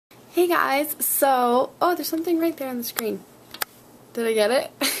Hey guys, so, oh, there's something right there on the screen. Did I get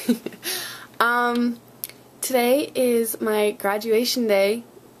it? Today is my graduation day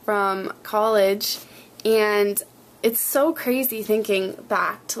from college, and it's so crazy thinking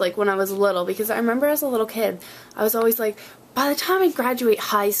back to like when I was little, because I remember as a little kid, I was always like, by the time I graduate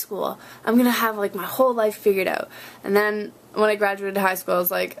high school, I'm gonna have like my whole life figured out. And then when I graduated high school, I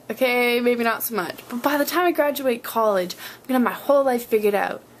was like, okay, maybe not so much. But by the time I graduate college, I'm gonna have my whole life figured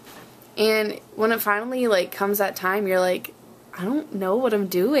out. And when it finally like comes that time, you're like, I don't know what I'm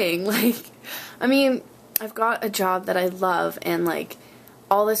doing. Like, I mean, I've got a job that I love and like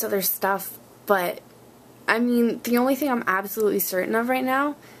all this other stuff, but I mean, the only thing I'm absolutely certain of right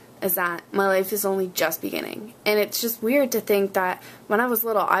now is that my life is only just beginning. And it's just weird to think that when I was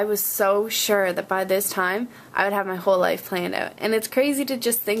little, I was so sure that by this time I would have my whole life planned out. And it's crazy to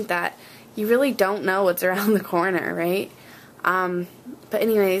just think that you really don't know what's around the corner, right? But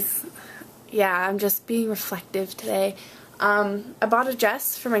anyways, yeah, I'm just being reflective today. I bought a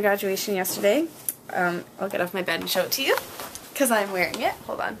dress for my graduation yesterday. I'll get off my bed and show it to you because I'm wearing it.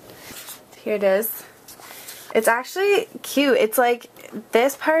 Hold on. Here it is. It's actually cute. It's like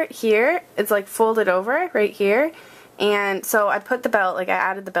this part here, it's like folded over right here. And so I put the belt, like I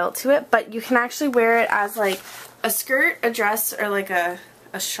added the belt to it, but you can actually wear it as like a skirt, a dress, or like a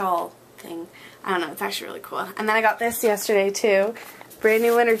shawl thing. I don't know, it's actually really cool. And then I got this yesterday too. Brand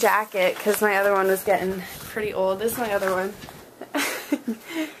new winter jacket because my other one was getting pretty old. This is my other one.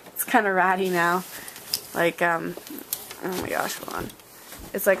 It's kind of ratty now. Like, oh my gosh, hold on.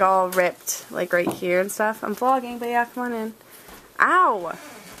 It's like all ripped, like right here and stuff. I'm vlogging, but yeah, come on in. Ow!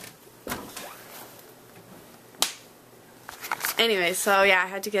 Anyway, so yeah, I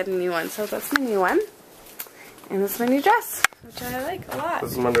had to get a new one. So that's my new one. And this is my new dress, which I like a lot.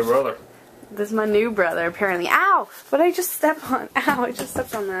 This is my new brother. This is my new brother, apparently. Ow! What did I just step on? Ow, I just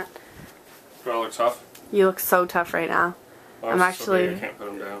stepped on that. Do I look tough? You look so tough right now. I'm actually... So big, I can't put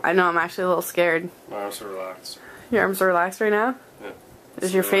them down. I know, I'm actually a little scared. My arms are relaxed. Your arms are relaxed right now? Yeah.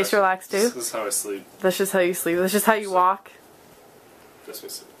 Is your face relaxed too? This is how I sleep. That's just how you sleep. That's just how you walk. Just me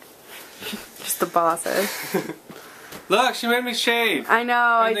sleep. Just the boss, eh? Look, she made me shave. I know,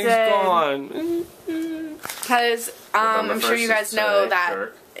 I did. Everything's gone. Because I'm sure you guys know that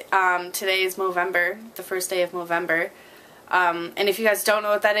today is Movember, the first day of Movember. And if you guys don't know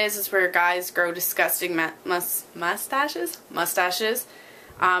what that is, it's where guys grow disgusting mustaches.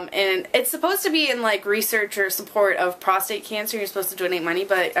 And it's supposed to be in like research or support of prostate cancer. You're supposed to donate money,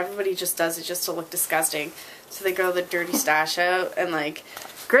 but everybody just does it just to look disgusting. So they grow the dirty stash out, and like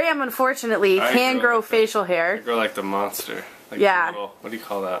Graham, unfortunately, can grow facial hair. I grow like the monster. Like yeah. Little, what do you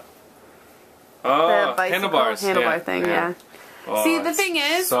call that? Oh, the handlebars. Handlebar thing, yeah. Oh, see, the thing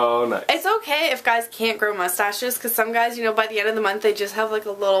is, so nice. It's okay if guys can't grow mustaches, because some guys, you know, by the end of the month, they just have like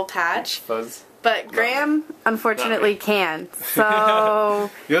a little patch. Fuzz. But Graham, unfortunately, can.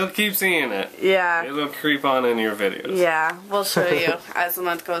 So... You'll keep seeing it. Yeah. It'll creep on in your videos. Yeah, we'll show you as the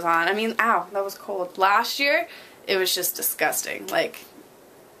month goes on. I mean, ow, that was cold. Last year, it was just disgusting. Like,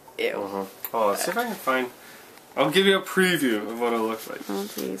 ew. Oh, let's see if I can find... I'll give you a preview of what it looks like. Oh,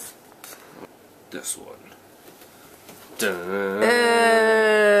 please. This one. But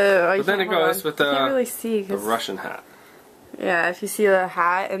then it goes with can't really see the Russian hat. Yeah, if you see the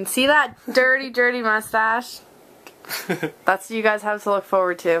hat and see that dirty, dirty mustache, that's what you guys have to look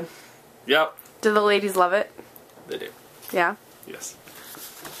forward to. Yep. Do the ladies love it? They do. Yeah? Yes.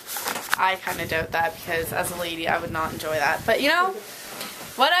 I kind of doubt that, because as a lady I would not enjoy that. But you know,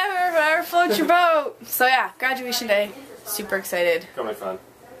 whatever floats your boat. So yeah, graduation day. Super excited. It's gonna be fun.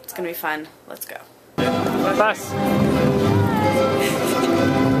 It's gonna be fun. Let's go. Bus.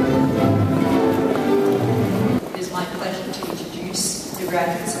 It is my pleasure to introduce the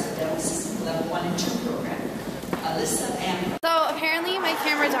graduates of the Dental System Level 1 and 2 program, Alyssa and... So apparently my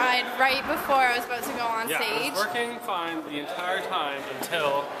camera died right before I was about to go on stage. It was working fine the entire time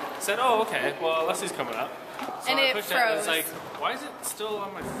until I said, oh okay, well Leslie's coming up. So and I it pushed froze. It and it's like, why is it still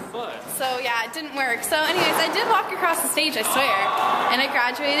on my foot? So yeah, it didn't work. So anyways, I did walk across the stage, I swear. And I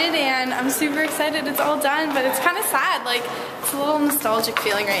graduated, and I'm super excited. It's all done, but it's kind of sad. Like, it's a little nostalgic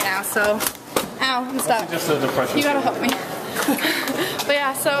feeling right now. So, ow, I'm stuck. Just a depression. You gotta help me. But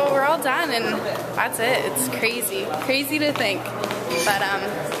yeah, so we're all done, and that's it. It's crazy. Crazy to think. But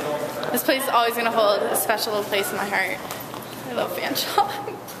this place is always gonna hold a special little place in my heart. I love Fanshawe.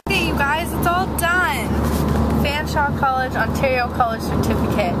 Okay, you guys, it's all done. Fanshawe College, Ontario College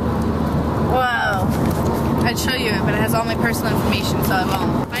Certificate. Whoa. I'd show you it, but it has all my personal information, so I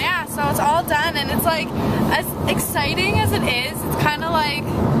won't. But yeah, so it's all done, and it's like, as exciting as it is, it's kind of like,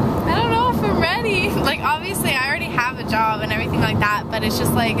 I don't know if I'm ready. Like, obviously I already have a job and everything like that, but it's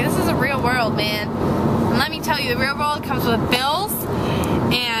just like, this is a real world, man. And let me tell you, the real world comes with bills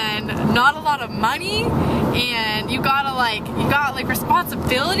and not a lot of money, and you got like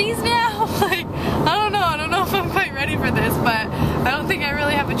responsibilities now. Like, I don't know if I'm quite ready for this, but I don't think I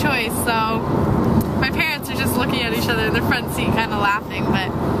really have a choice. So my parents are just looking at each other in the front seat kind of laughing,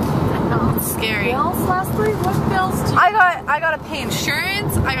 but it's scary. Bills last week? What bills do you I gotta pay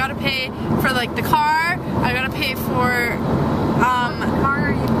insurance, I gotta pay for like the car, I gotta pay for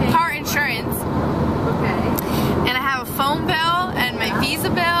car insurance. Okay. And I have a phone bill and my Visa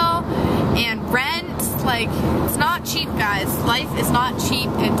bill and rent. Like, it's not cheap, guys. Life is not cheap.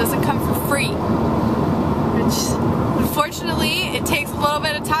 It doesn't come for free. Which, unfortunately, it takes a little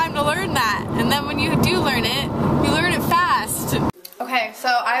bit of time to learn that. And then when you do learn it, you learn it fast. Okay, so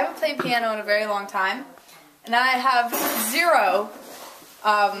I haven't played piano in a very long time. And I have zero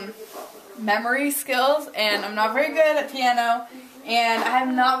memory skills, and I'm not very good at piano. And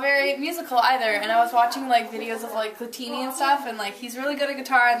I'm not very musical either, and I was watching like videos of like Platini and stuff, and like he's really good at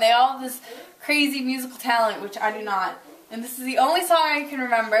guitar, and they all have this crazy musical talent, which I do not. And this is the only song I can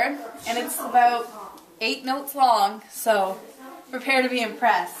remember, and it's about 8 notes long, so prepare to be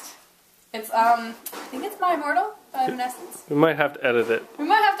impressed. It's I think it's My Immortal by Evanescence. We might have to edit it. We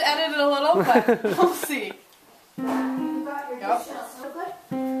might have to edit it a little, but we'll see. Yep.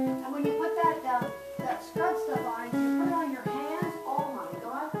 And when you put that scrub stuff on, you put it on your hands. Oh my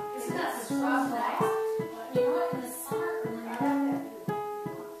God! Isn't that so nice? You know what? In the summer,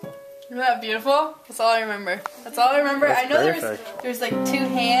 Isn't that beautiful? That's all I remember. That's all I remember. That's I know perfect. there's like 2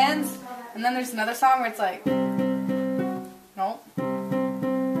 hands, and then there's another song where it's like, nope.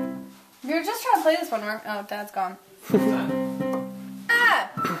 We were just trying to play this one. Oh, Dad's gone. Ah!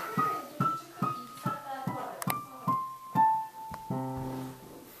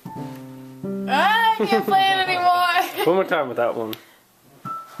 I can't play it anymore. One more time with that one.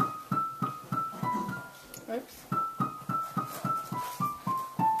 Oops.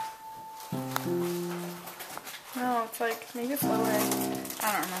 No, it's like, make it slower.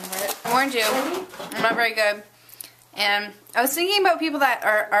 I don't remember it. I warned you. I'm not very good. And I was thinking about people that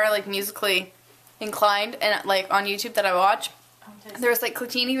are like musically inclined and like on YouTube that I watch. There was like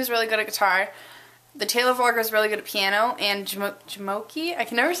Clatini, who's really good at guitar. The Taylor Vlogger is really good at piano, and Jamoki, I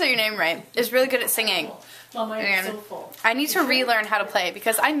can never say your name right, is really good at singing. And I need to relearn how to play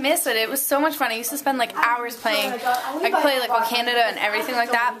because I miss it. It was so much fun. I used to spend like hours playing. I could play like O Canada and everything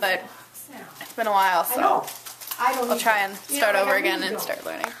like that, but it's been a while, so I'll try and start over again and start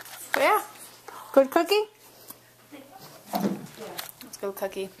learning. So yeah, good cookie. Let's go,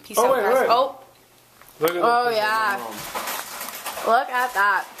 cookie. Peace out, guys. Wait. Oh, Look at oh yeah. Look at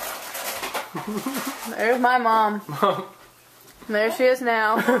that. There's my mom. There she is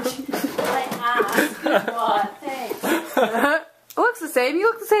now. Looks the same. You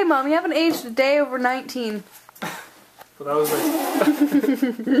look the same, Mom. You haven't aged a day over 19. But that was like...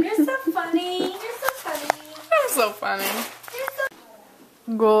 You're so funny. You're so funny. You're so funny.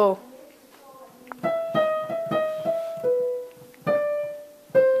 Go.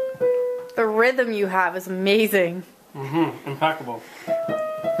 The rhythm you have is amazing. Impeccable.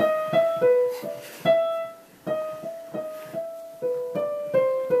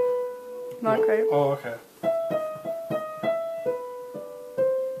 Not great. Oh, okay.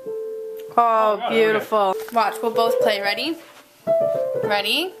 Oh, beautiful. Watch, we'll both play. Ready?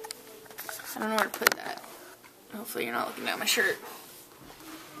 Ready? I don't know where to put that. Hopefully you're not looking at my shirt.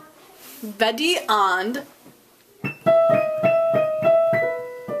 Ready and...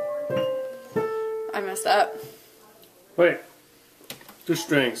 I messed up. Wait. Do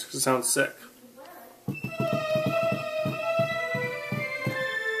strings, because it sounds sick.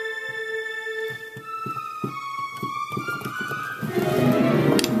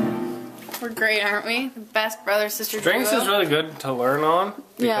 We're great, aren't we? The best brother-sister duo. Strings is really good to learn on,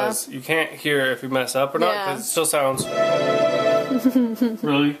 because you can't hear if you mess up or not, because it still sounds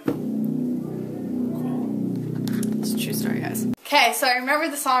really cool. It's a true story, guys. Okay, so I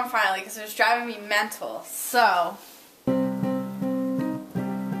remembered the song finally, because it was driving me mental. So...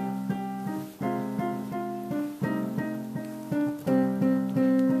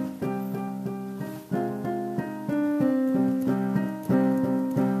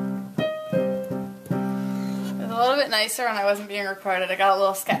 nicer when I wasn't being recorded. I got a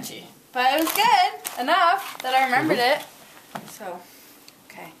little sketchy. But it was good enough that I remembered it. So,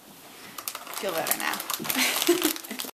 okay. Feel better now.